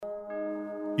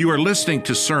You are listening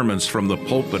to sermons from the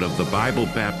pulpit of the Bible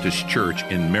Baptist Church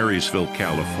in Marysville,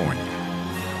 California.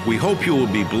 We hope you will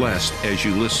be blessed as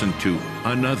you listen to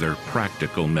another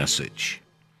practical message.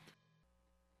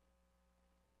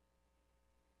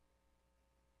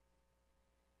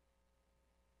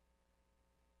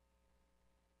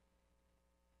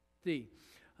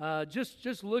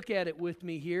 Just look at it with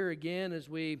me here again as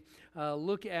we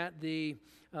look at the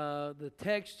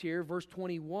text here, verse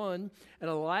 21. And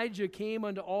Elijah came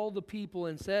unto all the people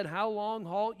and said, How long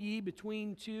halt ye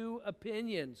between two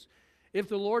opinions? If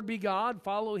the Lord be God,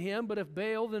 follow him, but if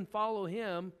Baal, then follow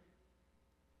him.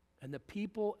 And the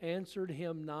people answered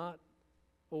him not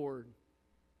a word.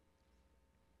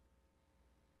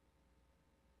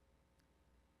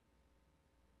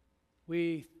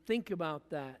 We think about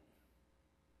that.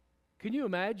 Can you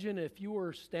imagine if you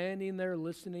were standing there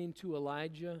listening to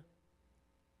Elijah?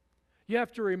 You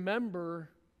have to remember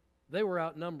they were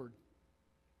outnumbered.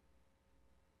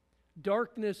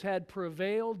 Darkness had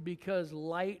prevailed because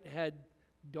light had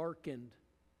darkened.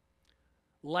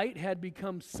 Light had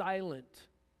become silent.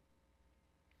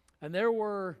 And there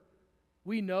were,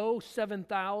 we know,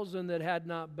 7,000 that had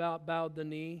not bowed the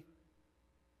knee.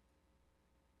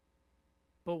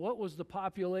 But what was the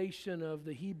population of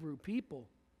the Hebrew people?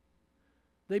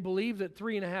 They believed that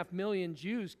 3.5 million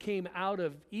Jews came out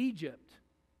of Egypt.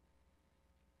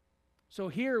 So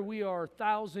here we are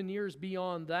 1,000 years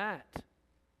beyond that.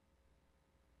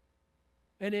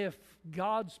 And if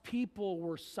God's people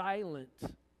were silent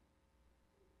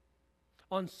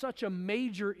on such a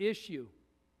major issue,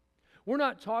 we're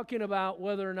not talking about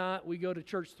whether or not we go to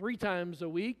church 3 times a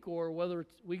week or whether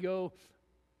we go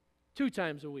 2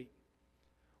 times a week.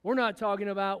 We're not talking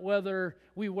about whether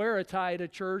we wear a tie to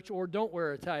church or don't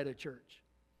wear a tie to church.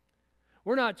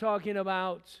 We're not talking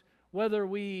about whether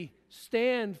we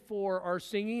stand for our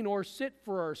singing or sit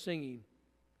for our singing.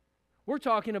 We're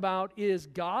talking about, is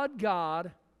God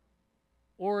God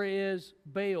or is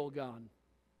Baal God?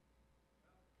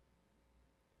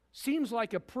 Seems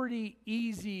like a pretty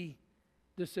easy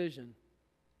decision.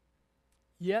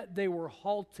 Yet they were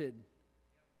halted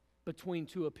between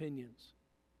 2 opinions.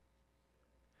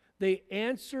 They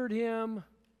answered him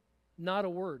not a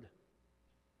word.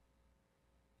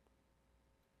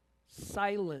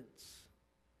 Silence.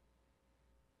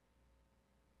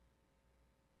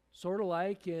 Sort of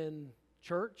like in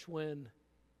church when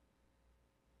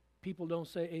people don't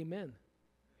say amen.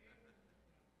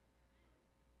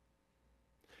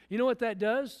 You know what that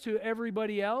does to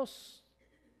everybody else?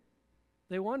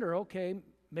 They wonder, okay,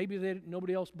 maybe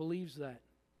nobody else believes that.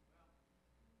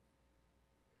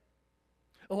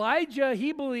 Elijah,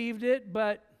 he believed it,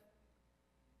 but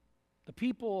the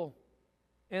people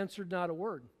answered not a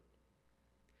word.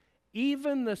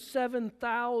 Even the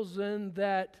 7,000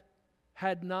 that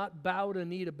had not bowed a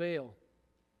knee to Baal,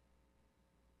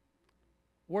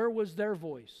 where was their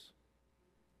voice?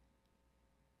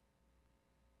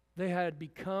 They had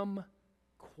become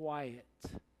quiet.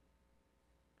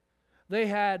 They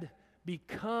had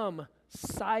become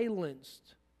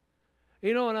silenced.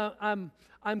 You know, and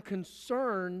I'm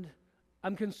concerned.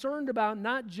 I'm concerned about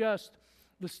not just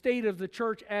the state of the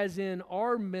church as in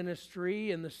our ministry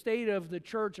and the state of the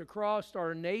church across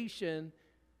our nation.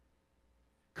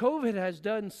 COVID has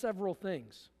done several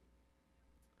things.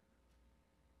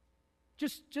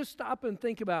 Just stop and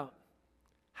think about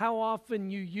how often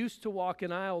you used to walk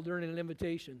an aisle during an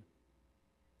invitation.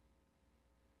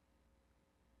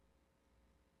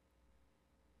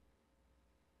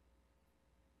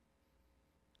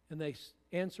 And they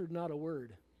answered not a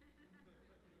word.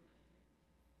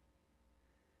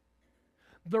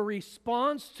 The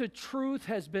response to truth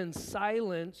has been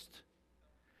silenced.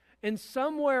 And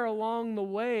somewhere along the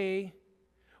way,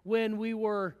 when we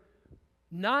were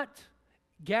not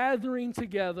gathering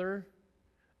together,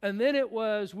 and then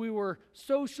we were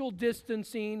social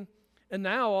distancing, and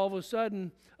now all of a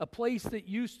sudden, a place that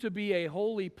used to be a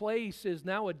holy place is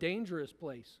now a dangerous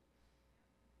place.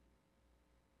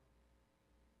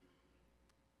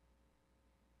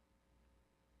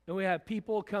 And we have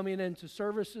people coming into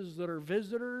services that are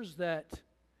visitors that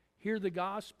hear the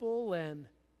gospel, and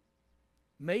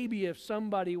maybe if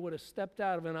somebody would have stepped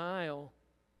out of an aisle,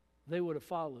 they would have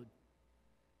followed.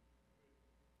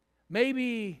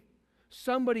 Maybe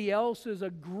somebody else's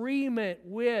agreement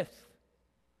with,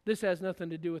 this has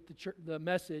nothing to do with the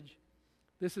message,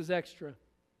 this is extra.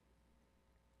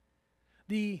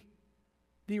 The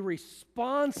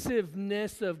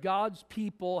responsiveness of God's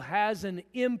people has an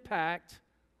impact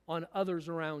on others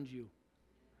around you.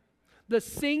 The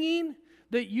singing,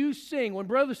 that you sing. When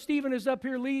Brother Stephen is up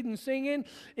here leading, singing,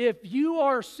 if you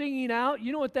are singing out,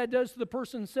 you know what that does to the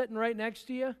person sitting right next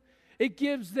to you? It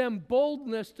gives them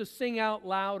boldness to sing out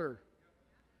louder.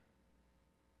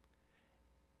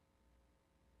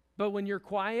 But when you're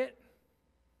quiet,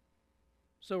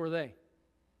 so are they.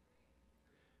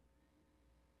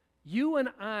 You and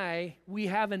I, we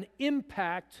have an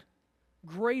impact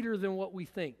greater than what we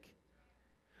think.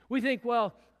 We think,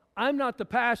 well, I'm not the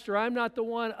pastor, I'm not the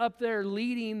one up there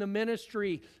leading the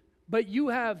ministry, but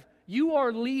you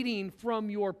are leading from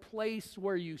your place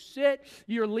where you sit.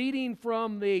 You're leading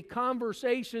from the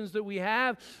conversations that we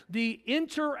have, the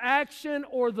interaction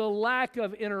or the lack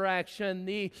of interaction,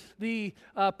 the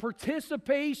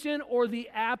participation or the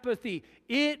apathy.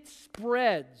 It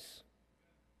spreads.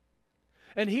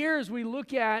 And here, as we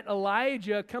look at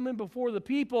Elijah coming before the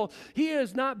people, he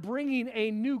is not bringing a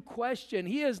new question.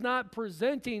 He is not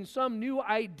presenting some new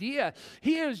idea.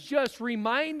 He is just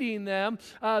reminding them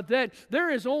that there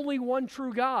is only one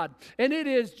true God, and it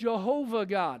is Jehovah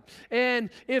God. And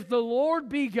if the Lord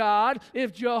be God,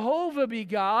 if Jehovah be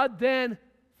God, then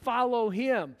follow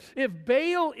him. If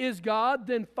Baal is God,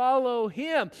 then follow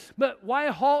him. But why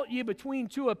halt ye between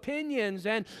two opinions?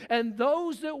 And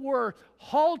those that were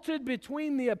halted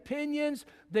between the opinions,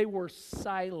 they were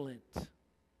silent.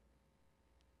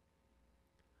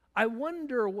 I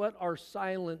wonder what our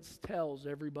silence tells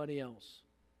everybody else.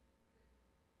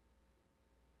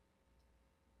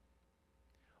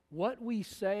 What we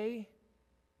say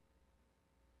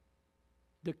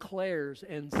declares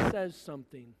and says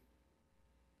something.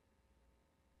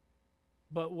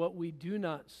 But what we do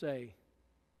not say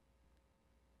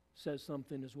says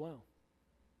something as well.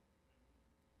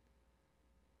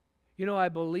 You know, I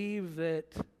believe that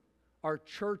our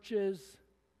churches,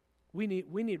 we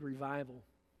need revival.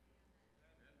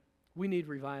 We need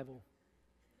revival.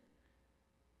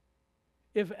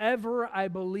 If ever I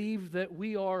believe that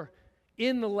we are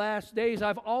in the last days,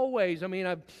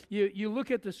 you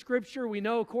look at the scripture, we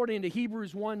know according to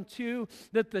Hebrews 1:2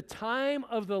 that the time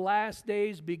of the last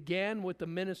days began with the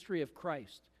ministry of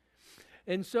Christ.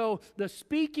 And so the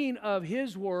speaking of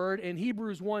His Word in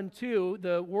Hebrews 1:2,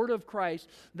 the Word of Christ,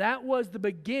 that was the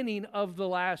beginning of the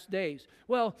last days.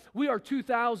 Well, we are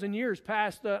 2,000 years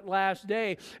past that last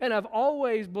day, and I've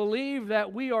always believed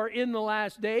that we are in the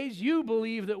last days. You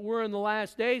believe that we're in the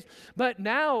last days, but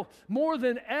now, more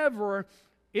than ever,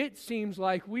 it seems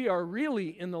like we are really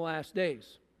in the last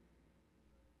days.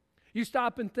 You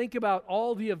stop and think about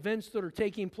all the events that are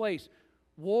taking place.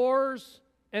 Wars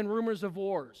and rumors of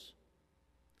wars.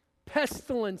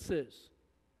 Pestilences,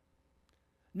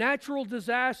 natural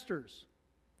disasters.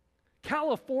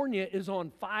 California is on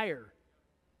fire.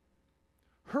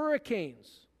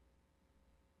 Hurricanes.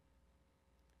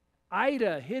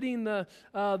 Ida hitting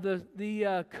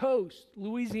the coast,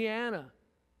 Louisiana.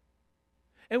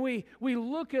 And we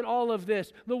look at all of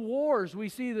this, the wars, we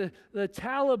see the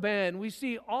Taliban, we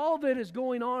see all that is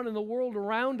going on in the world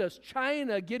around us,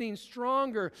 China getting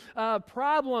stronger,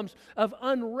 problems of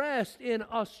unrest in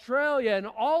Australia and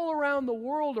all around the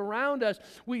world around us.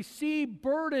 We see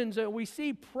burdens and we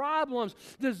see problems,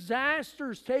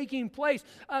 disasters taking place.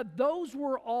 Those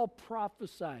were all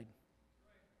prophesied.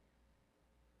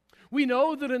 We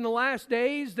know that in the last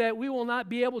days that we will not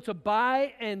be able to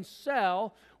buy and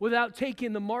sell without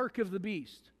taking the mark of the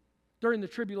beast during the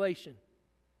tribulation.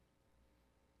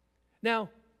 Now,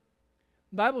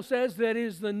 the Bible says that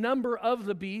is the number of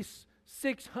the beast,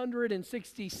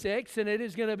 666, and it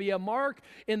is going to be a mark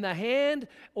in the hand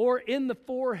or in the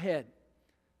forehead.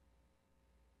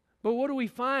 But what do we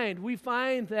find? We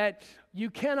find that you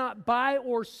cannot buy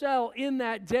or sell in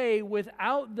that day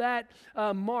without that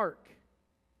mark.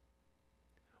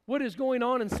 What is going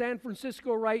on in San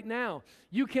Francisco right now?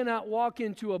 You cannot walk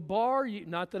into a bar.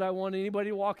 Not that I want anybody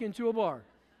to walk into a bar.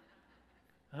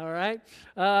 All right?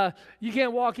 You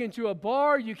can't walk into a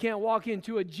bar. You can't walk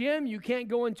into a gym. You can't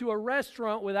go into a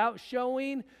restaurant without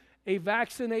showing a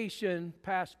vaccination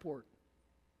passport.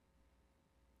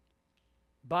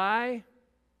 Buy,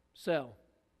 sell.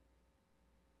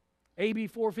 AB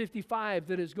 455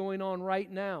 that is going on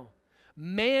right now,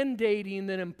 mandating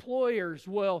that employers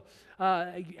will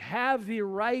have the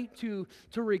right to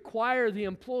require the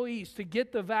employees to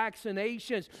get the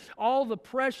vaccinations. All the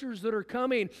pressures that are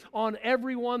coming on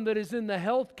everyone that is in the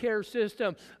healthcare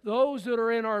system, those that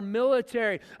are in our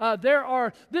military.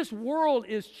 This world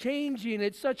is changing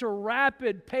at such a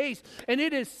rapid pace, and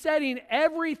it is setting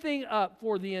everything up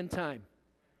for the end time.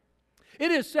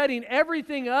 It is setting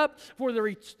everything up for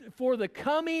the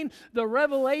coming, the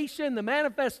revelation, the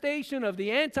manifestation of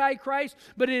the Antichrist,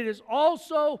 but it is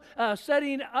also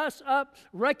setting us up,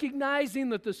 recognizing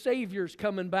that the Savior's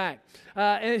coming back.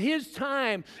 And His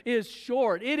time is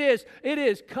short. It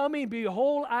is coming.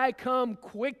 Behold, I come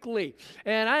quickly.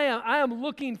 And I am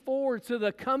looking forward to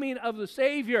the coming of the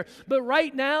Savior. But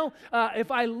right now, if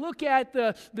I look at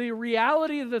the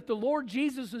reality that the Lord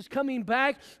Jesus is coming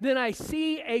back, then I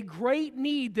see a great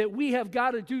need that we have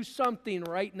got to do something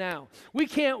right now. We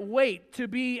can't wait to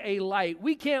be a light.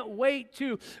 We can't wait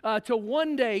to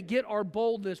one day get our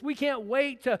boldness. We can't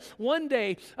wait to one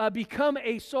day become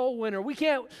a soul winner. We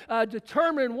can't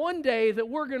determine one day that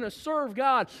we're going to serve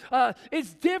God.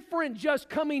 It's different just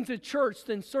coming to church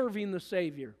than serving the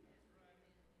Savior.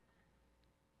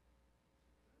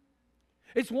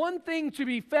 It's one thing to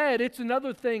be fed, it's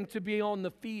another thing to be on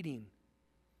the feeding.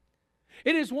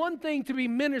 It is one thing to be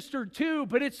ministered to,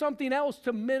 but it's something else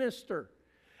to minister.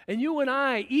 And you and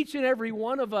I, each and every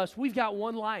one of us, we've got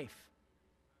one life.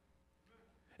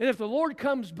 And if the Lord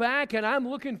comes back, and I'm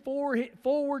looking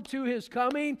forward to His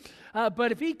coming,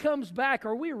 but if He comes back,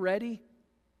 are we ready?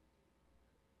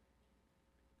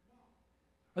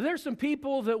 Are there some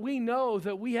people that we know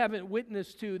that we haven't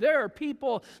witnessed to? There are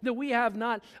people that we have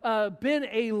not been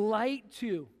a light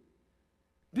to.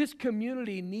 This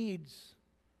community needs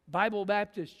Bible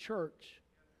Baptist Church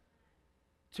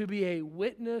to be a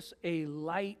witness, a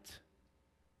light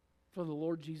for the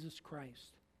Lord Jesus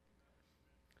Christ.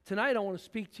 Tonight I want to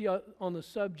speak to you on the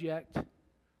subject,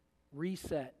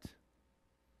 reset.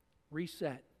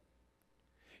 Reset.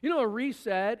 You know, a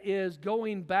reset is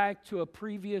going back to a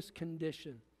previous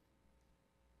condition.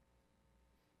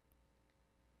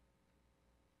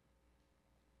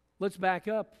 Let's back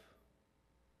up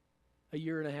a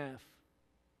year and a half.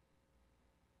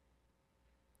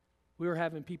 We were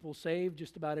having people saved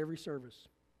just about every service,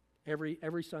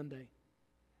 every Sunday.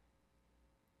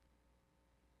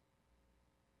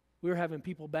 We were having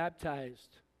people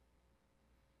baptized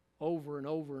over and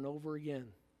over and over again.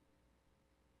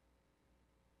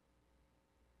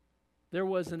 There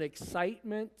was an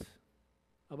excitement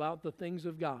about the things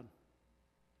of God.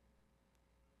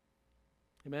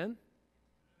 Amen?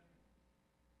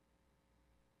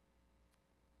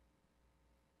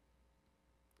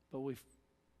 But we've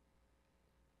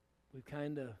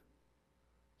kind of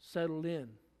settled in.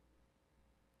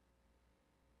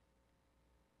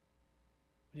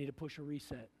 We need to push a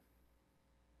reset.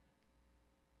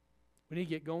 We need to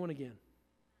get going again.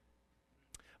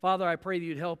 Father, I pray that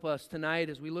you'd help us tonight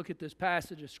as we look at this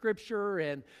passage of Scripture.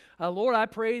 And Lord, I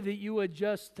pray that you would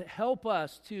just help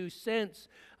us to sense,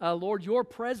 Lord, your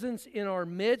presence in our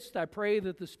midst. I pray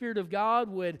that the Spirit of God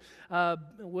would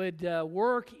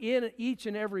work in each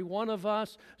and every one of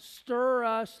us. Stir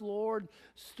us, Lord,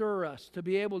 stir us to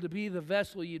be able to be the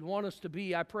vessel you'd want us to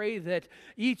be. I pray that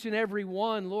each and every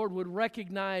one, Lord, would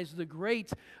recognize the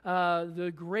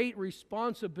great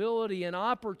responsibility and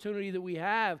opportunity that we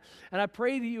have. And I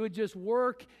pray that you would just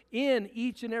work in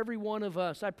each and every one of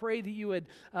us. I pray that you would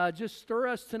just stir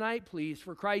us tonight, please,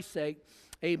 for Christ's sake.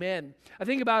 Amen. I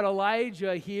think about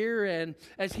Elijah here, and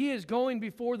as he is going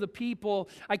before the people,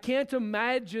 I can't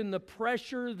imagine the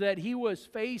pressure that he was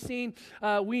facing.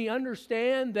 We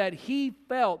understand that he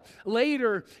felt.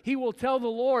 Later, he will tell the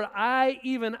Lord,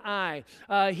 even I.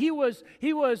 He was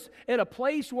at a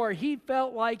place where he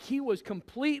felt like he was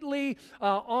completely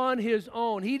on his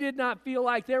own. He did not feel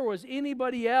like there was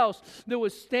anybody else that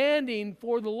was standing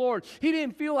for the Lord. He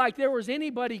didn't feel like there was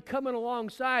anybody coming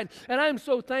alongside. And I'm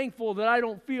so thankful that I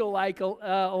don't feel like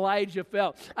Elijah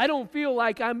felt. I don't feel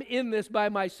like I'm in this by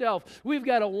myself. We've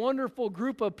got a wonderful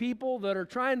group of people that are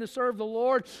trying to serve the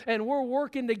Lord, and we're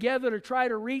working together to try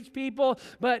to reach people.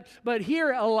 But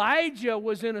here Elijah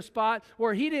was in a spot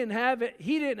where he didn't have it.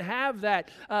 He didn't have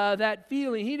that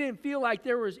feeling. He didn't feel like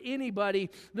there was anybody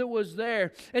that was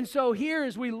there. And so here,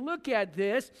 as we look at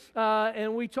this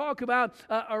and we talk about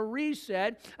a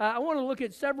reset, I want to look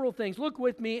at several things. Look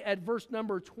with me at verse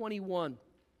number 21.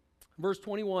 Verse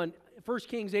 21, 1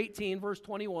 Kings 18, verse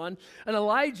 21, and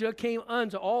Elijah came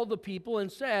unto all the people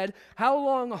and said, How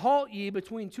long halt ye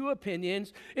between two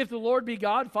opinions? If the Lord be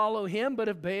God, follow him, but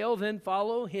if Baal, then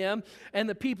follow him. And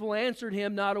the people answered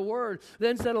him not a word.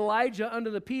 Then said Elijah unto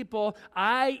the people,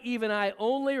 even I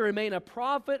only, remain a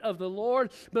prophet of the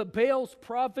Lord, but Baal's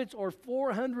prophets are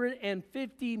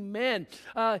 450 men.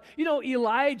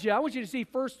 Elijah, I want you to see,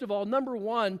 first of all, number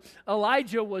one,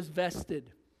 Elijah was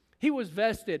vested. He was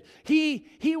vested. He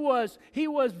was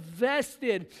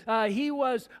vested. He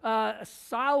was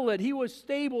solid. He was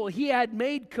stable. He had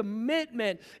made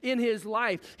commitment in his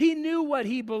life. He knew what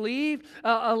he believed.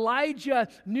 Elijah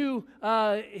knew.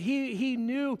 He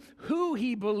knew who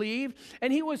he believed,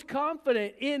 and he was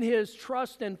confident in his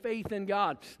trust and faith in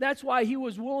God. That's why he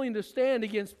was willing to stand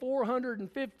against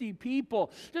 450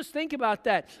 people. Just think about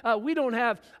that. We don't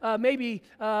have maybe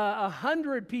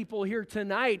 100 people here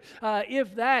tonight,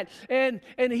 if that. And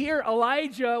here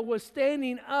Elijah was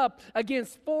standing up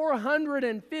against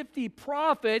 450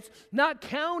 prophets, not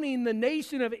counting the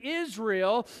nation of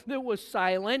Israel that was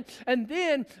silent. And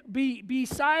then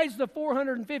besides the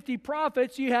 450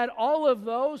 prophets, you had all of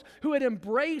those who had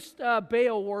embraced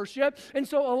Baal worship. And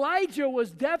so Elijah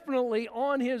was definitely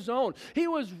on his own. He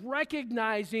was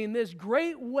recognizing this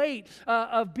great weight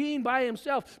of being by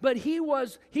himself, but he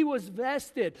was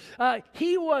vested.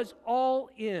 He was all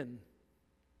in.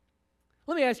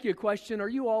 Let me ask you a question. Are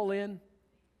you all in?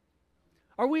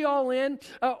 Are we all in?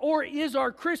 Or is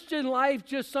our Christian life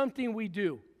just something we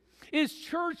do? Is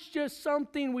church just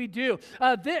something we do?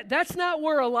 That's not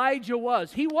where Elijah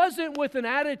was. He wasn't with an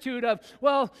attitude of,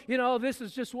 well, this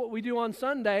is just what we do on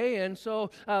Sunday, and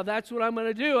so that's what I'm going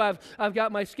to do. I've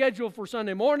got my schedule for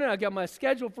Sunday morning. I've got my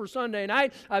schedule for Sunday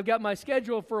night. I've got my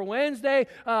schedule for Wednesday.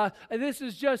 This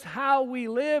is just how we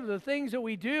live, the things that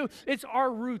we do. It's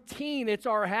our routine. It's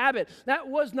our habit. That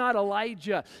was not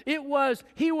Elijah. He was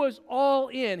all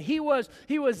in. He was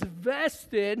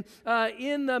vested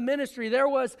in the ministry. There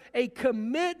was a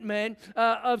commitment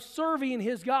of serving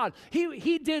his God.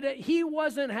 He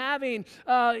wasn't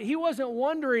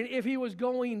wondering if he was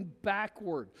going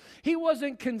backward. He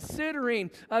wasn't considering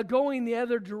going the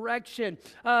other direction.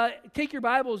 Take your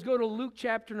Bibles, go to Luke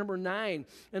chapter number 9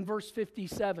 and verse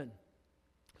 57.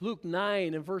 Luke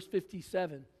 9 and verse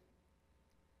 57.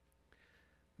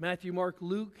 Matthew, Mark,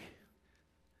 Luke.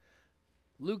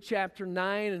 Luke chapter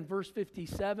 9 and verse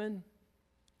 57.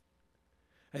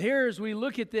 And here, as we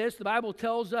look at this, the Bible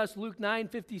tells us, Luke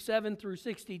 9:57 through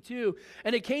 62,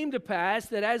 and it came to pass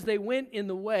that as they went in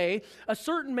the way, a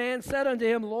certain man said unto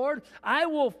him, Lord, I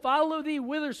will follow thee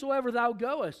whithersoever thou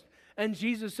goest. And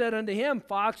Jesus said unto him,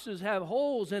 foxes have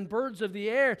holes, and birds of the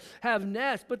air have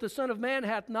nests, but the Son of Man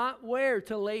hath not where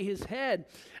to lay his head.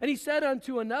 And he said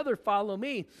unto another, follow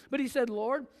me. But he said,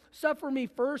 Lord, suffer me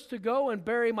first to go and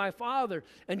bury my father.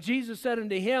 And Jesus said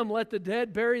unto him, let the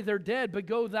dead bury their dead, but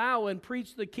go thou and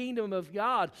preach the kingdom of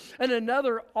God. And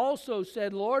another also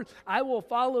said, Lord, I will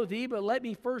follow thee, but let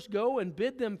me first go and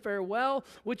bid them farewell,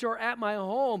 which are at my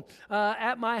home,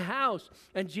 at my house.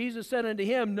 And Jesus said unto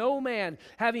him, no man,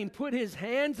 having put his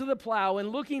hand to the plow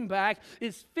and looking back,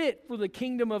 is fit for the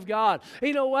kingdom of God. And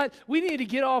you know what? We need to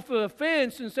get off of the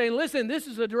fence and say, listen, this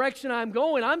is the direction I'm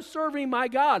going. I'm serving my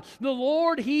God. The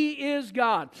Lord, He is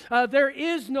God. There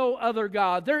is no other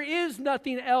God. There is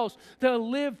nothing else to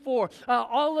live for.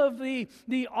 All of the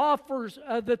offers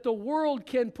that the world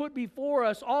can put before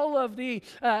us, all of the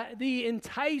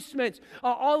enticements,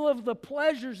 all of the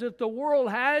pleasures that the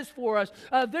world has for us,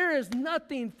 there is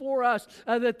nothing for us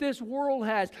that this world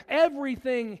has.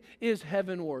 Everything is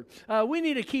heavenward. We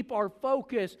need to keep our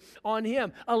focus on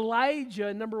Him.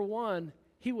 Elijah, number one,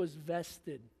 he was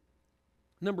vested.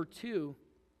 Number two,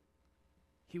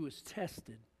 he was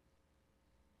tested.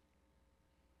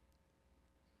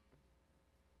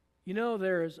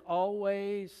 There is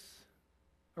always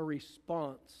a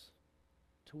response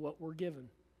to what we're given.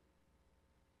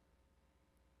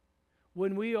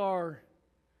 When we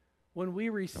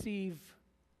receive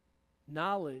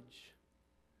knowledge,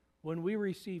 when we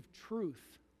receive truth,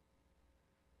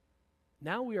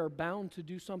 now we are bound to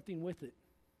do something with it.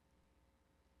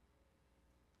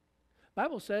 The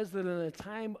Bible says that in a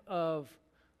time of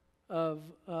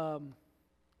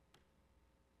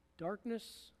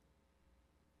darkness,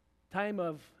 time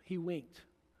of, he winked.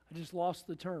 I just lost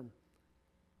the term.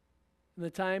 In the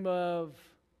time of,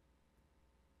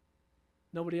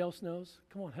 nobody else knows?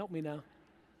 Come on, help me now.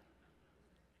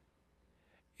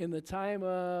 In the time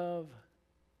of,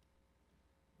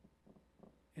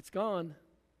 it's gone.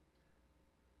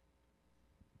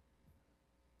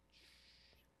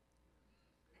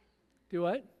 Do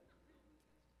what?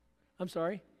 I'm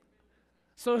sorry.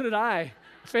 So did I.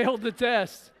 Failed the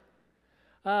test.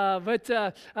 But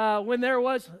when there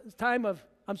was time of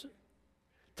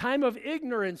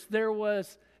ignorance, there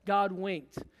was God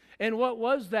winked. And what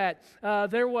was that?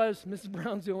 There was, Mrs.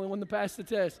 Brown's the only one that passed the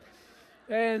test.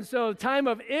 And so time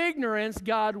of ignorance,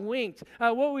 God winked.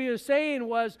 What we were saying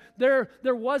was there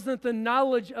wasn't the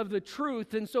knowledge of the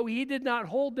truth, and so he did not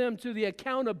hold them to the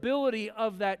accountability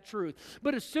of that truth.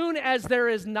 But as soon as there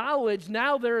is knowledge,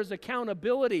 now there is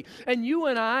accountability. And you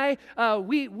and I,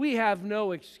 we have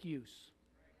no excuse.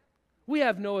 We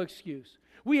have no excuse.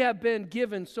 We have been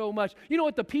given so much. You know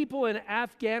what? The people in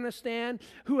Afghanistan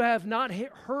who have not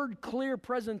heard clear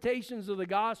presentations of the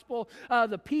gospel,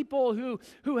 the people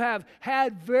who have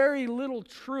had very little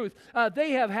truth,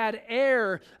 they have had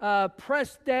air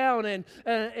pressed down,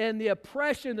 and the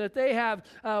oppression that they have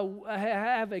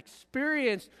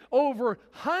experienced over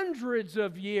hundreds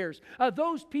of years.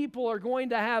 Those people are going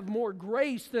to have more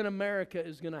grace than America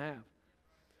is going to have,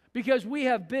 because we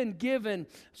have been given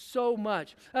so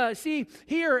much. See,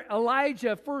 here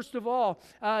Elijah, first of all,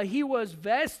 he was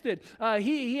vested.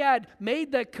 He had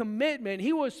made that commitment.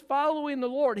 He was following the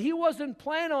Lord. He wasn't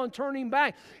planning on turning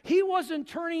back. He wasn't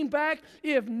turning back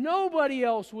if nobody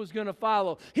else was going to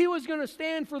follow. He was going to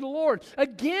stand for the Lord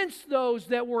against those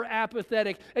that were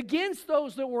apathetic, against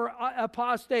those that were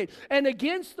apostate, and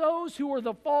against those who were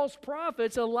the false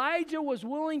prophets. Elijah was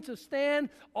willing to stand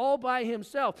all by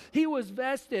himself. He was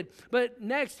vested. But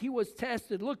next, he was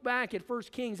tested. Look back at 1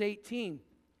 Kings 18.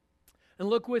 And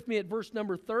look with me at verse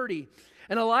number 30.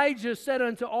 And Elijah said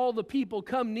unto all the people,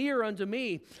 Come near unto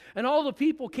me. And all the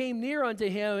people came near unto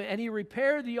him, and he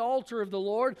repaired the altar of the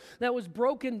Lord that was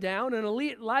broken down. And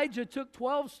Elijah took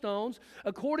 12 stones,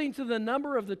 according to the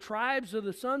number of the tribes of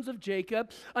the sons of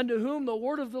Jacob, unto whom the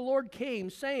word of the Lord came,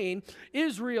 saying,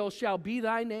 Israel shall be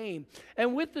thy name.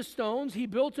 And with the stones he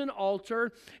built an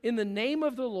altar in the name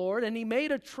of the Lord, and he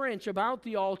made a trench about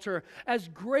the altar, as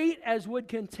great as would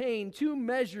contain 2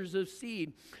 measures of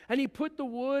seed. And he put the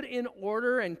wood in order,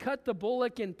 and cut the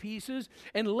bullock in pieces,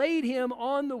 and laid him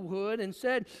on the wood, and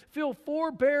said, Fill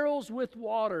 4 barrels with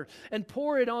water, and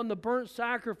pour it on the burnt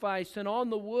sacrifice and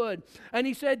on the wood. And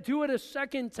he said, Do it a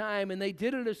second time. And they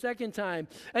did it a second time.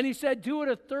 And he said, Do it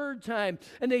a third time.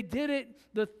 And they did it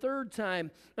the third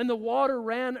time. And the water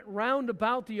ran round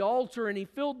about the altar, and he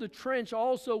filled the trench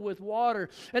also with water.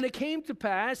 And it came to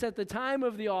pass at the time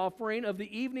of the offering of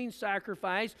the evening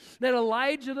sacrifice that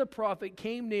Elijah the prophet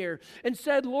came near, and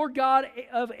said, Lord God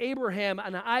of Abraham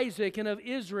and Isaac and of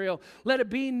Israel, let it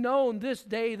be known this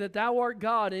day that thou art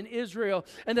God in Israel,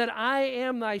 and that I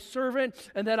am thy servant,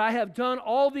 and that I have done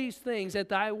all these things at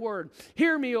thy word.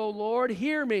 Hear me, O Lord,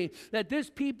 hear me, that this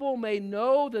people may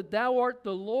know that thou art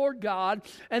the Lord God,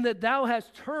 and that thou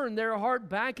hast turned their heart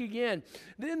back again.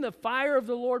 Then the fire of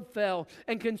the Lord fell,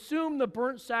 and consumed the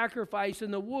burnt sacrifice,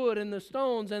 and the wood, and the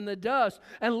stones, and the dust,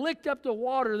 and licked up the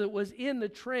water that was in the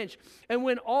trench. And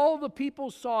when all the people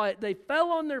saw it, they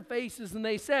fell on their faces, and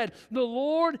they said, The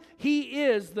Lord, he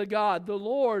is the God. The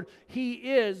Lord, he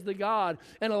is the God.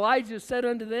 And Elijah said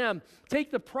unto them,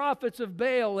 Take the prophets of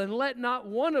Baal, and let not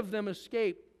one of them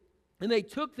escape. And they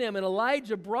took them, and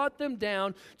Elijah brought them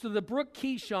down to the brook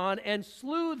Kishon and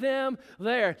slew them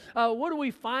there. What do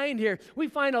we find here? We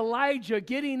find Elijah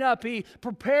getting up. He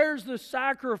prepares the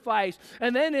sacrifice.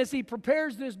 And then as he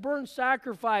prepares this burnt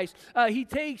sacrifice, he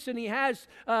takes and he has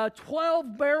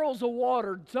 12 barrels of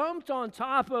water dumped on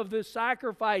top of this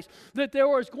sacrifice, that there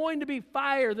was going to be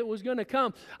fire that was going to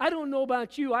come. I don't know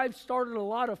about you. I've started a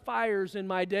lot of fires in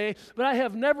my day, but I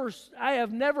have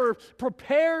never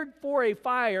prepared for a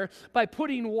fire by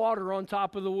putting water on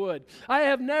top of the wood. I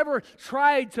have never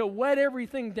tried to wet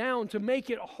everything down to make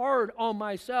it hard on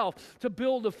myself to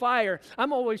build a fire.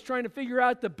 I'm always trying to figure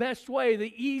out the best way,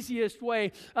 the easiest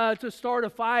way to start a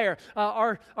fire.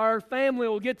 Our family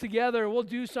will get together and we'll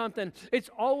do something. It's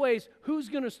always who's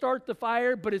going to start the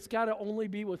fire, but it's got to only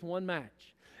be with one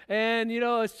match. And,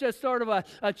 it's just sort of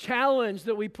a challenge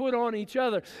that we put on each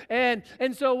other. And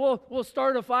so we'll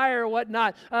start a fire or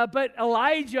whatnot. But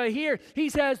Elijah here, he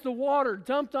has the water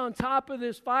dumped on top of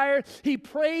this fire. He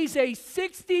prays a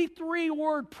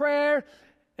 63-word prayer,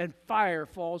 and fire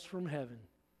falls from heaven.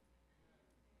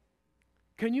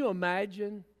 Can you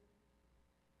imagine?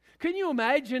 Can you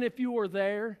imagine if you were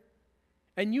there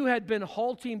and you had been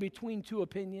halting between 2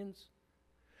 opinions?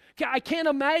 I can't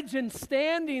imagine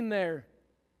standing there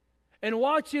and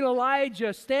watching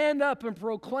Elijah stand up and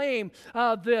proclaim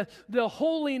the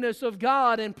holiness of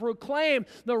God, and proclaim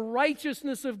the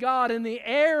righteousness of God in the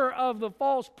error of the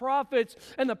false prophets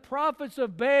and the prophets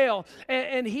of Baal.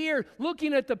 And here,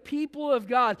 looking at the people of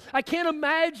God, I can't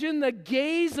imagine the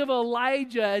gaze of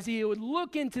Elijah as he would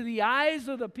look into the eyes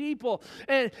of the people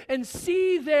and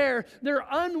see their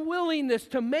unwillingness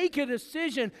to make a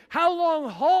decision. How long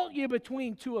halt you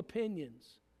between 2 opinions?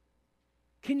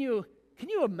 Can you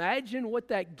imagine what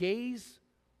that gaze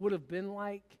would have been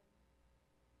like?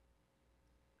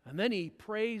 And then he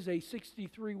prays a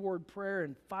 63-word prayer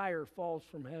and fire falls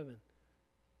from heaven.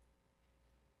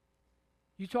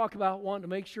 You talk about wanting to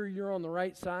make sure you're on the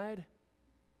right side.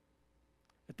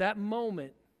 At that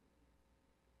moment,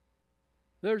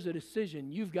 there's a decision.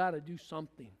 You've got to do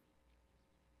something.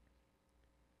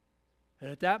 And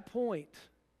at that point,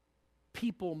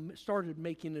 people started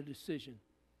making a decision.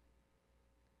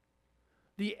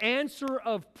 The answer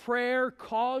of prayer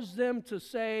caused them to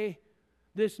say,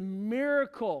 this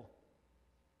miracle,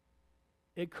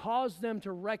 it caused them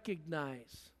to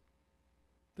recognize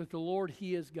that the Lord,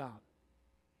 He is God.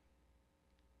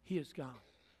 He is God.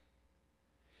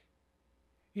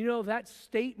 You know, that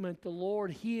statement, the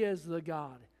Lord, He is the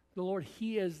God. The Lord,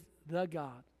 He is the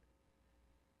God.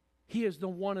 He is the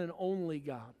one and only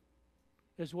God,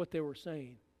 is what they were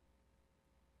saying.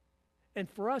 And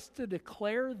for us to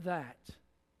declare that,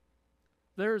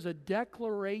 there's a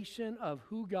declaration of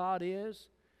who God is,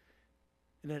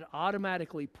 and it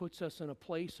automatically puts us in a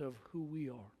place of who we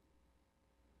are.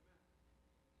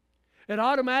 It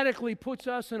automatically puts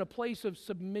us in a place of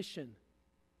submission.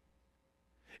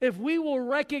 If we will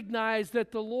recognize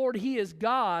that the Lord, He is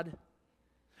God,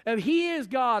 if He is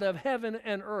God of heaven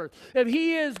and earth, if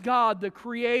He is God, the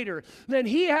Creator, then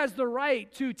He has the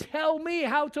right to tell me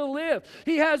how to live.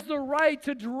 He has the right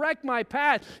to direct my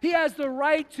path. He has the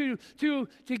right to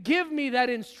give me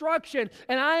that instruction,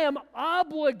 and I am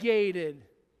obligated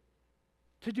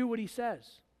to do what He says.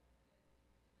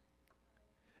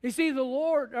 You see, the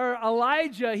Lord, or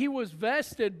Elijah, he was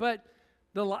vested, but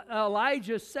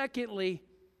Elijah, secondly,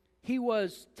 he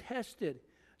was tested.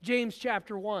 James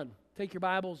chapter 1. Take your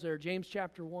Bibles there. James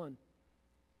chapter 1.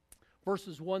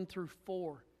 Verses 1 through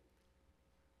 4.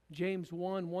 James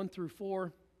 1, 1 through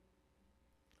 4.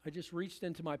 I just reached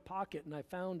into my pocket and I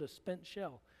found a spent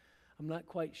shell. I'm not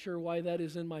quite sure why that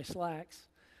is in my slacks.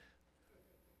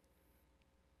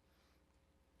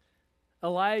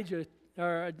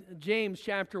 James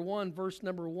chapter 1, verse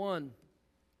number 1.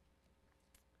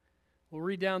 We'll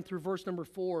read down through verse number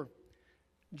 4.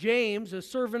 James, a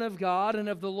servant of God and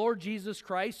of the Lord Jesus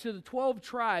Christ, to the 12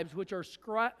 tribes which are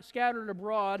scattered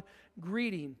abroad,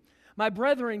 greeting. My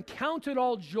brethren, count it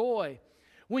all joy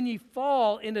when ye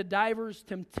fall into divers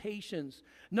temptations,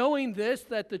 knowing this,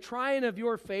 that the trying of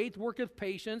your faith worketh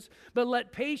patience, but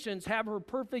let patience have her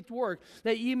perfect work,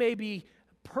 that ye may be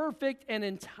perfect and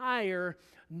entire,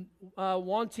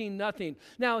 wanting nothing.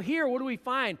 Now here, what do we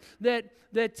find? That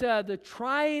the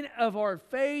trying of our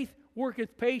faith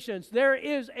worketh patience. There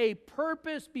is a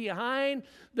purpose behind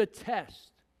the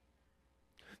test.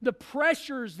 The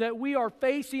pressures that we are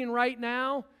facing right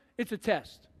now, it's a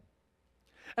test.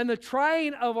 And the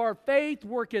trying of our faith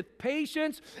worketh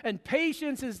patience, and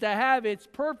patience is to have its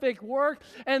perfect work,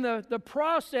 and the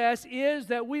process is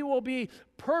that we will be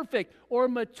perfect or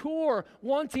mature,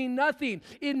 wanting nothing,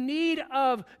 in need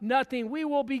of nothing. We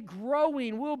will be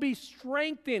growing, we'll be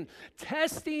strengthened.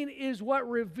 Testing is what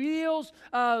reveals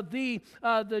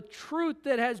the truth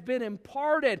that has been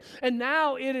imparted. And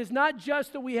now it is not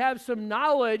just that we have some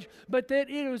knowledge, but that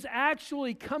it is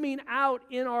actually coming out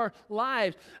in our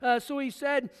lives. So he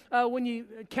said, when you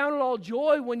count it all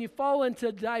joy, when you fall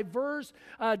into divers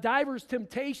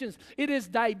temptations, it is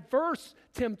diverse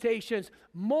temptations,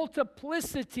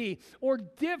 multiplicity, or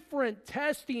different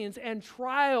testings and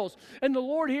trials. And the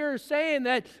Lord here is saying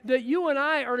that you and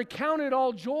I are to count it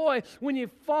all joy when you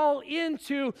fall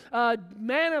into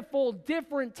manifold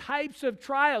different types of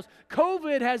trials.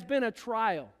 COVID has been a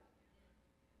trial.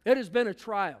 It has been a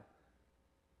trial.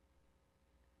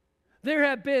 There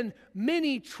have been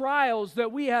many trials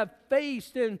that we have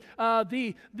faced in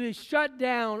the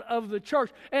shutdown of the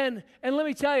church. And let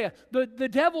me tell you, the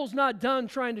devil's not done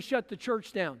trying to shut the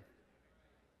church down.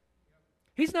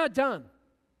 He's not done.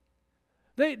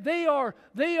 The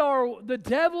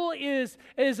devil is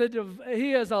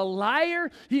a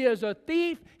liar, he is a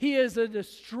thief, he is a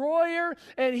destroyer,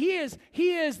 and he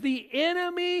is the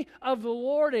enemy of the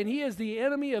Lord, and he is the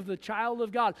enemy of the child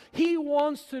of God. He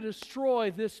wants to destroy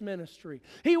this ministry.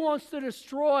 He wants to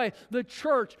destroy the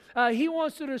church. He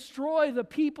wants to destroy the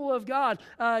people of God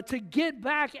to get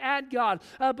back at God.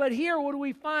 But here, what do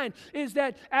we find? Is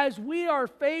that as we are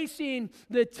facing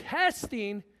the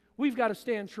testing, we've got to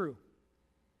stand true.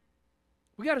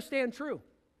 We got to stand true.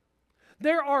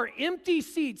 There are empty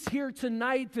seats here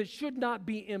tonight that should not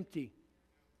be empty.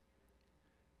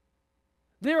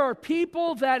 There are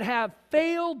people that have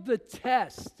failed the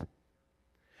test.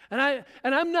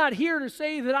 And I'm not here to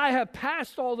say that I have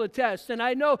passed all the tests, and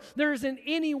I know there isn't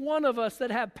any one of us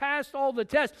that have passed all the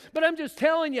tests, but I'm just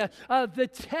telling you, the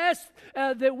test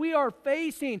that we are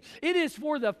facing, it is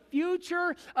for the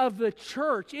future of the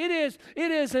church. It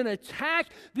is an attack.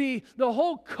 The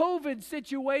whole COVID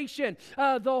situation,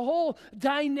 the whole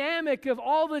dynamic of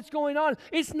all that's going on,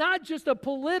 it's not just a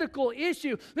political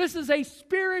issue. This is a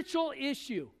spiritual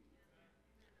issue.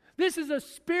 This is a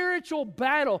spiritual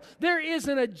battle. There is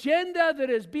an agenda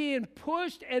that is being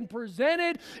pushed and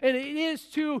presented, and it is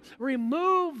to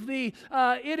remove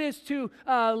it is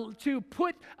to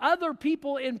put other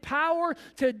people in power,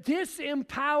 to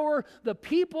disempower the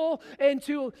people, and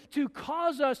to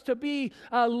cause us to be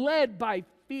led by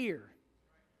fear.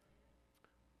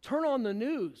 Turn on the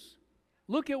news.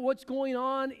 Look at what's going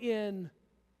on in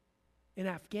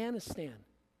Afghanistan.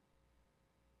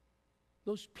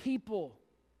 Those people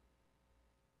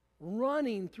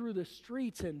running through the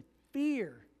streets in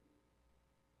fear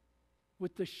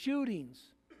with the shootings,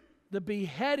 the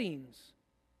beheadings.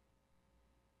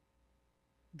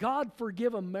 God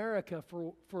forgive America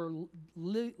for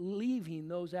leaving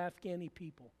those Afghani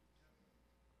people.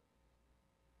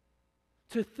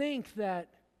 To think that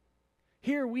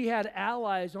here we had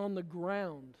allies on the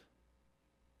ground,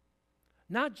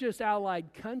 not just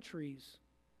allied countries,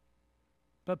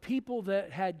 but people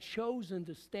that had chosen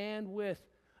to stand with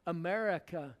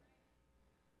America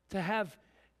to have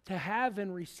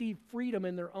and receive freedom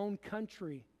in their own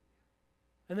country,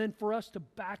 and then for us to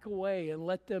back away and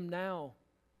let them now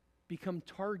become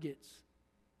targets.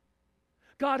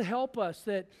 God help us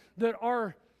that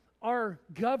our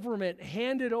government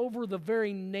handed over the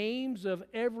very names of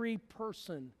every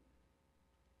person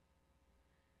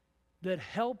that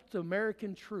helped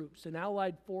American troops and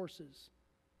allied forces,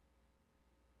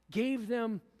 gave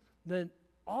them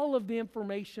all of the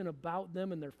information about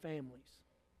them and their families.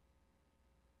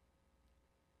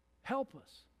 Help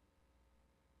us.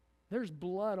 There's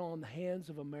blood on the hands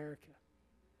of America.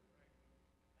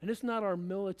 And it's not our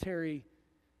military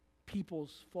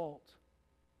people's fault.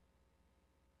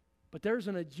 But there's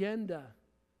an agenda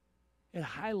at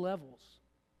high levels.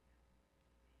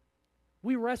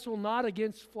 We wrestle not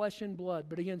against flesh and blood,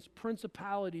 but against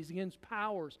principalities, against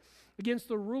powers, against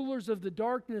the rulers of the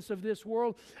darkness of this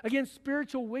world, against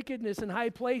spiritual wickedness in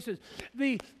high places.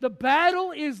 The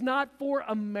battle is not for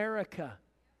America.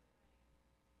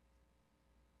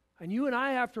 And you and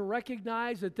I have to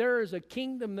recognize that there is a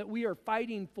kingdom that we are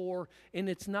fighting for, and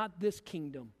it's not this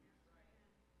kingdom.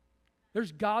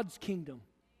 There's God's kingdom.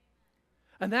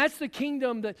 And that's the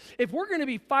kingdom that if we're going to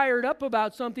be fired up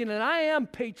about something, and I am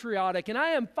patriotic, and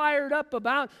I am fired up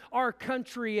about our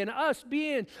country and us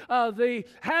being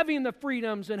having the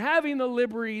freedoms and having the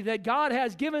liberty that God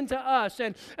has given to us,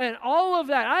 and all of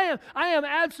that, I am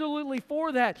absolutely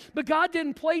for that. But God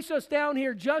didn't place us down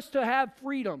here just to have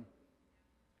freedom.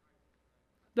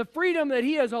 The freedom that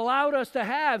He has allowed us to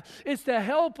have is to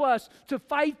help us to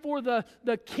fight for the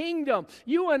kingdom.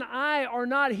 You and I are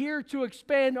not here to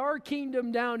expand our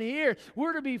kingdom down here.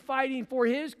 We're to be fighting for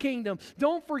His kingdom.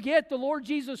 Don't forget the Lord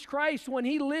Jesus Christ, when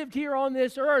He lived here on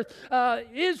this earth,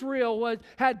 Israel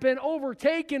had been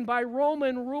overtaken by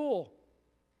Roman rule.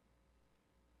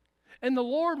 And the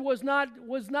Lord was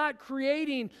not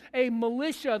creating a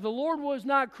militia. The Lord was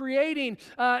not creating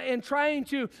and trying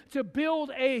to build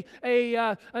an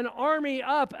army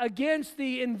up against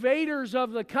the invaders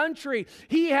of the country.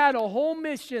 He had a whole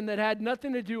mission that had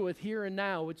nothing to do with here and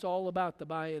now. It's all about the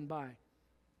by and by.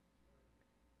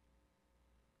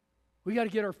 We got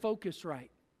to get our focus right.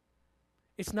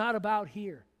 It's not about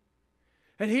here.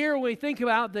 And here we think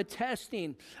about the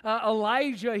testing.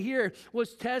 Elijah here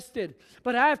was tested.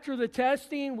 But after the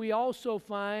testing, we also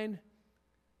find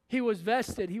he was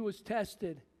vested, he was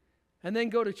tested. And then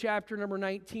go to chapter number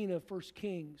 19 of 1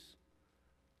 Kings.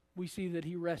 We see that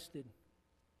he rested.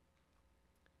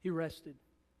 He rested.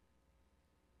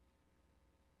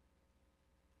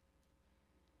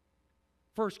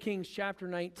 First Kings chapter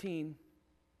 19,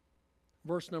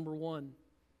 verse number 1.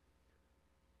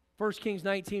 1 Kings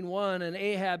 19:1, and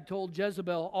Ahab told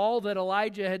Jezebel all that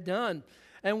Elijah had done,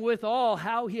 and withal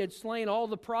how he had slain all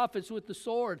the prophets with the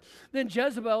sword. Then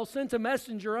Jezebel sent a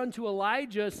messenger unto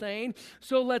Elijah, saying,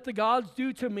 So let the gods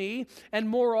do to me, and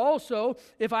more also,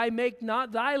 if I make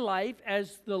not thy life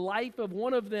as the life of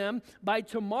one of them by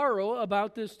tomorrow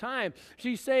about this time.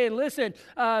 She's saying, listen,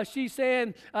 she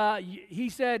said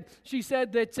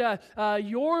that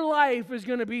your life is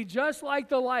going to be just like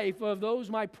the life of those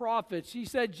my prophets. She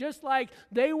said, just like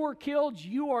they were killed,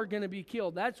 you are going to be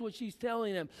killed. That's what she's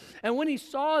telling him. And when he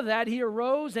saw that, he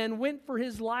arose and went for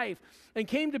his life, and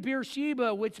came to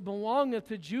Beersheba, which belongeth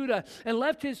to Judah, and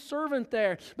left his servant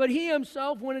there. But he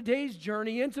himself went a day's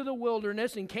journey into the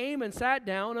wilderness, and came and sat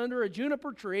down under a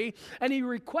juniper tree, and he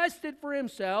requested for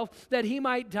himself that he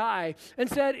might die, and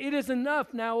said, It is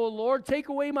enough now, O Lord, take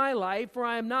away my life, for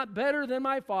I am not better than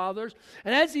my fathers.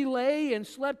 And as he lay and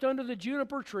slept under the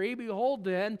juniper tree, behold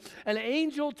then, an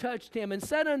angel touched him, and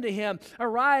said unto him,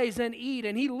 Arise and eat.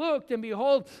 And he looked, and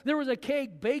behold, there was a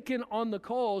cake baken on the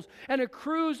coals, and a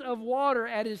cruse of water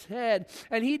at his head.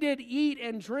 And he did eat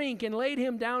and drink, and laid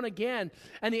him down again.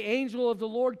 And the angel of the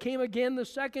Lord came again the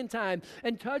second time,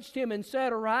 and touched him, and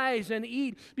said, Arise and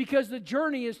eat, because the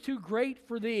journey is too great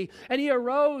for thee. And he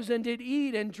arose and did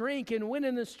eat and drink, and went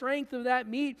in the strength of that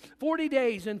meat 40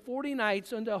 days and 40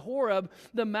 nights unto Horeb,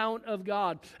 the mount of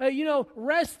God.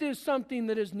 Rest is something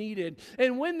that is needed.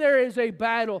 And when there is a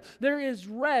battle, there is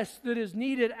rest that is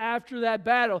needed after that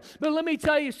battle. But let me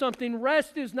tell you something,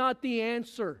 rest is not the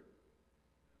answer.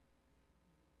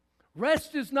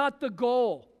 Rest is not the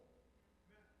goal.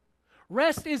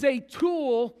 Rest is a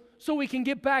tool so we can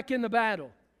get back in the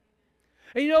battle.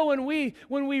 And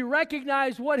when we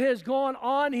recognize what has gone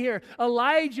on here,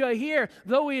 Elijah here,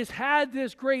 though he has had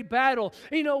this great battle,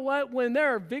 you know what? When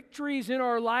there are victories in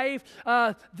our life,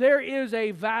 there is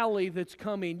a valley that's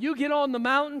coming. You get on the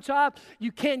mountaintop,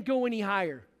 you can't go any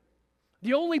higher.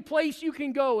 The only place you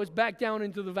can go is back down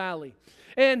into the valley.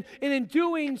 And in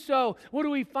doing so, what do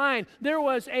we find? There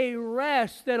was a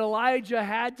rest that Elijah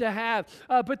had to have.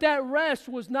 But that rest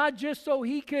was not just so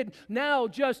he could now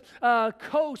just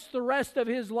coast the rest of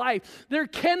his life. There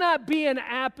cannot be an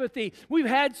apathy. We've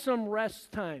had some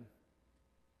rest time.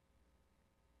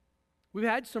 We've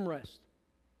had some rest.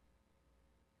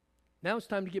 Now it's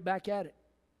time to get back at it.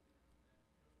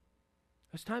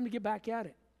 It's time to get back at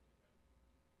it.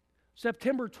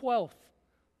 September 12th.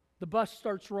 The bus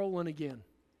starts rolling again.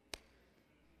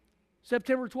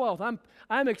 September 12th.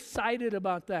 I'm excited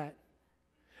about that.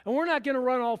 And we're not going to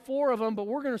run all 4 of them, but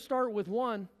we're going to start with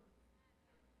one.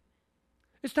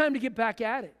 It's time to get back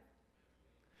at it.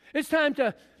 It's time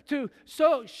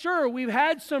so sure, we've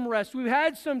had some rest. We've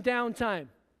had some downtime.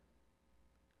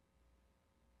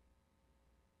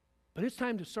 But it's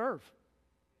time to serve.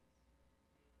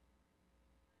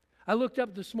 I looked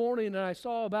up this morning and I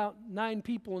saw about 9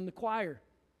 people in the choir.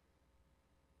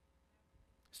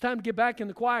 It's time to get back in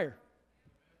the choir.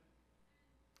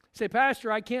 Say,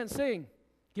 Pastor, I can't sing.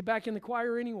 Get back in the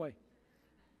choir anyway.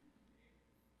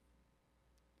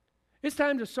 It's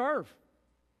time to serve.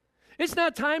 It's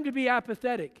not time to be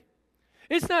apathetic.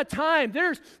 It's not time.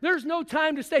 There's no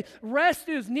time to stay. Rest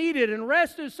is needed, and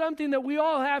rest is something that we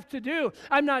all have to do.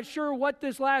 I'm not sure what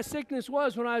this last sickness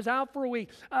was when I was out for a week.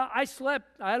 I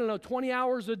slept, 20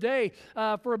 hours a day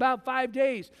for about 5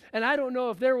 days. And I don't know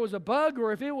if there was a bug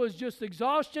or if it was just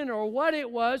exhaustion or what it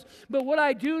was. But what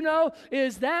I do know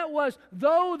is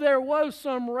though there was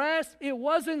some rest, it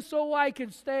wasn't so I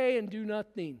could stay and do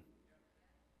nothing.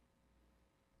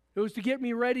 It was to get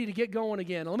me ready to get going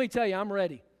again. Let me tell you, I'm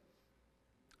ready.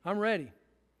 I'm ready.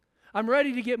 I'm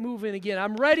ready to get moving again.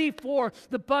 I'm ready for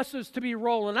the buses to be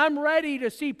rolling. I'm ready to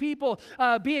see people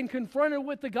being confronted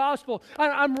with the gospel.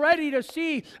 I'm ready to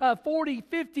see 40,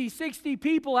 50, 60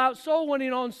 people out soul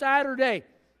winning on Saturday.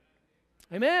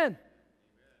 Amen.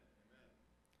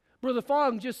 Brother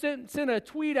Fong just sent a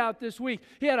tweet out this week.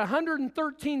 He had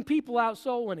 113 people out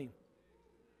soul winning.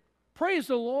 Praise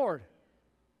the Lord.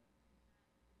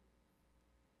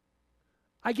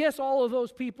 I guess all of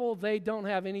those people, they don't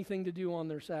have anything to do on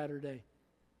their Saturday.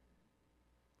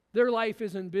 Their life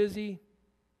isn't busy.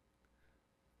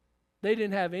 They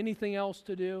didn't have anything else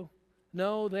to do.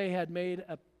 No, they had made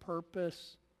a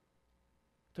purpose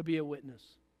to be a witness.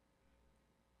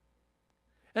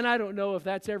 And I don't know if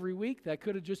that's every week. That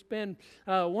could have just been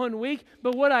 1 week.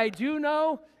 But what I do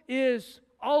know is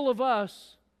all of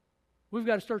us, we've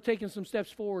got to start taking some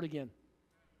steps forward again.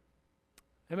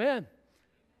 Amen.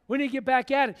 We need to get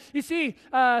back at it. You see,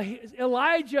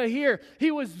 Elijah here,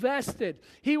 he was vested.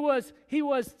 He was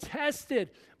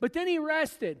tested, but then he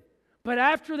rested. But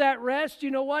after that rest, you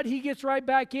know what? He gets right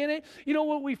back in it. You know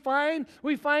what we find?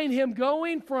 We find him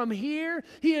going from here.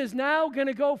 He is now going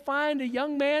to go find a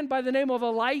young man by the name of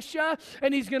Elisha,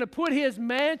 and he's going to put his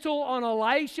mantle on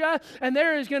Elisha, and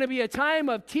there is going to be a time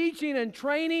of teaching and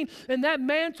training, and that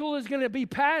mantle is going to be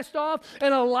passed off,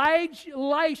 and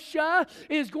Elisha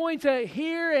is going to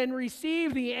hear and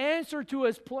receive the answer to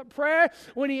his prayer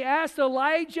when he asked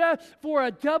Elijah for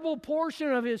a double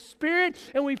portion of his spirit,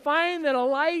 and we find that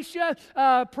Elisha,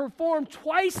 Elisha performed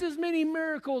twice as many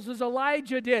miracles as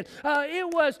Elijah did.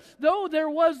 Though there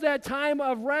was that time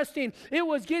of resting, it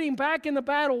was getting back in the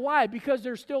battle. Why? Because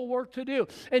there's still work to do.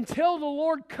 Until the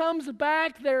Lord comes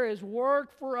back, there is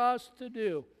work for us to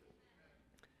do.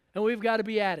 And we've got to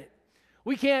be at it.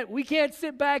 We can't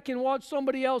sit back and watch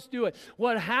somebody else do it.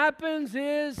 What happens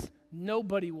is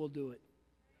nobody will do it.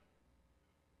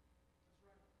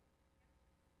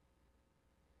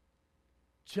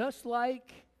 Just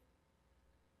like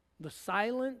the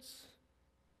silence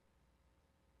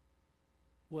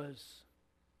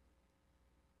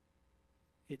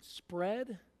it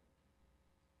spread,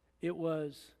 it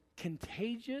was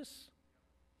contagious,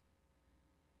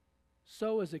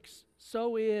 so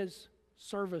is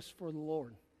service for the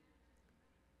Lord.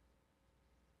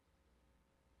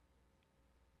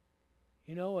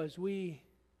 You know,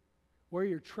 where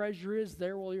your treasure is,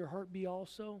 there will your heart be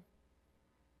also.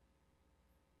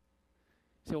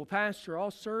 You say, well, Pastor, I'll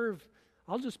serve.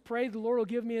 I'll just pray the Lord will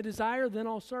give me a desire, then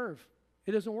I'll serve.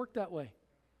 It doesn't work that way.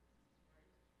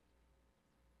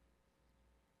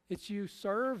 It's you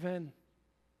serve and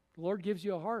the Lord gives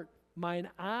you a heart. Mine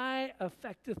eye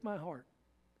affecteth my heart.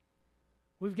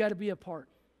 We've got to be a part.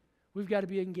 We've got to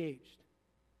be engaged.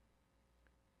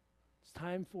 It's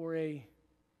time for a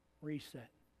reset.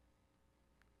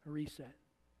 A reset.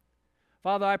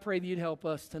 Father, I pray that you'd help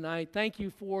us tonight. Thank you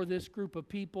for this group of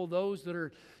people, those that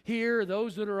are here,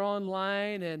 those that are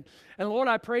online. And Lord,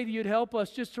 I pray that you'd help us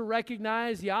just to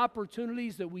recognize the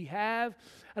opportunities that we have.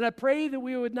 And I pray that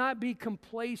we would not be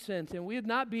complacent and we would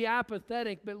not be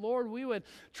apathetic, but Lord, we would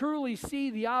truly see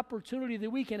the opportunity that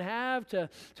we can have to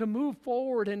move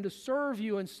forward and to serve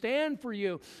you and stand for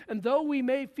you. And though we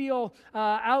may feel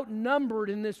outnumbered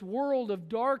in this world of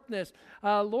darkness,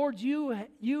 Lord, you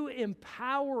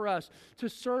empower us to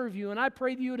serve you. And I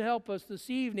pray that you would help us this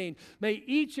evening. May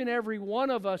each and every one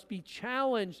of us be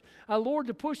challenged, Lord,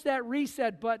 to push that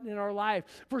reset button in our life.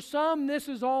 For some, this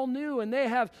is all new and they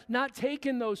have not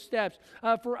taken those steps.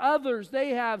 For others, they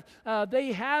have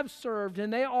served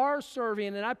and they are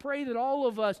serving. And I pray that all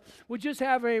of us would just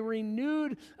have a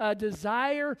renewed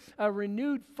desire, a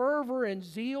renewed fervor and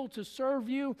zeal to serve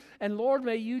you. And Lord,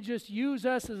 may you just use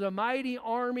us as a mighty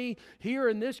army here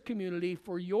in this community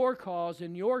for your cause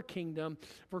and your kingdom.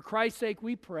 For Christ's sake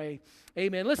we pray.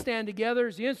 Amen. Let's stand together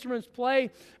as the instruments play.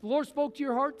 If the Lord spoke to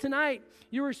your heart tonight,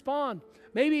 you respond.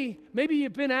 Maybe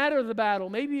you've been out of the battle.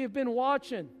 Maybe you've been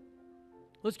watching.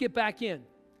 Let's get back in.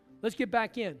 Let's get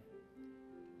back in.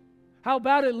 How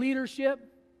about it, leadership?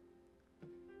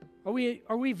 Are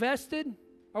we vested?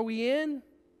 Are we in?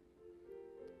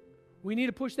 We need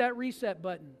to push that reset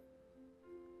button.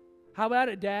 How about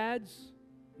it, dads,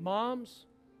 moms?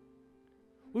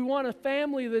 We want a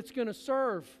family that's going to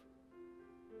serve.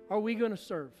 Are we going to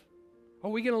serve?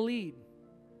 Are we going to lead?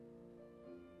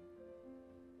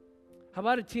 How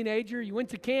about a teenager? You went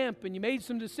to camp and you made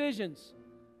some decisions.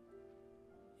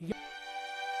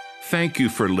 Thank you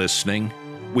for listening.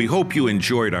 We hope you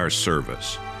enjoyed our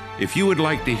service. If you would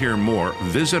like to hear more,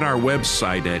 visit our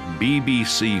website at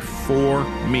bbc4me.org.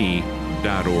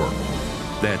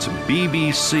 That's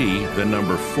bbc4me.org.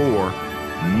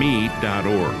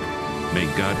 May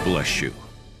God bless you.